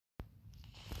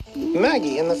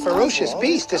Maggie and the Ferocious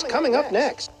Beast is coming up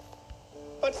next.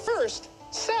 But first,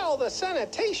 Sal the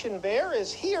Sanitation Bear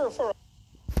is here for a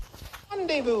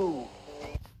rendezvous.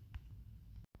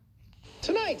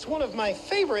 Tonight's one of my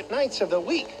favorite nights of the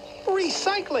week,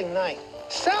 recycling night.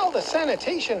 Sal the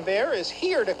Sanitation Bear is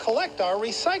here to collect our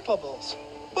recyclables,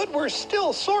 but we're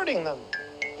still sorting them.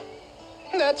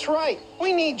 That's right,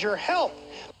 we need your help.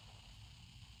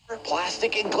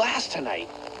 Plastic and glass tonight.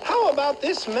 How about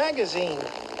this magazine?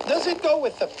 Does it go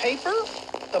with the paper,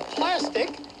 the plastic,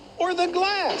 or the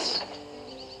glass?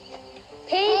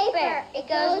 Paper. It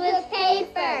goes with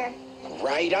paper.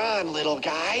 Right on, little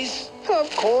guys.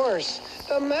 Of course.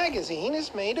 The magazine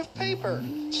is made of paper,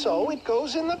 so it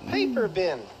goes in the paper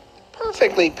bin.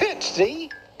 Perfectly pitched, Z.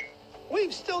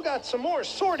 We've still got some more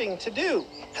sorting to do.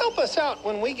 Help us out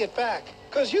when we get back,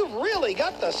 because you've really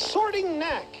got the sorting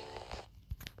knack.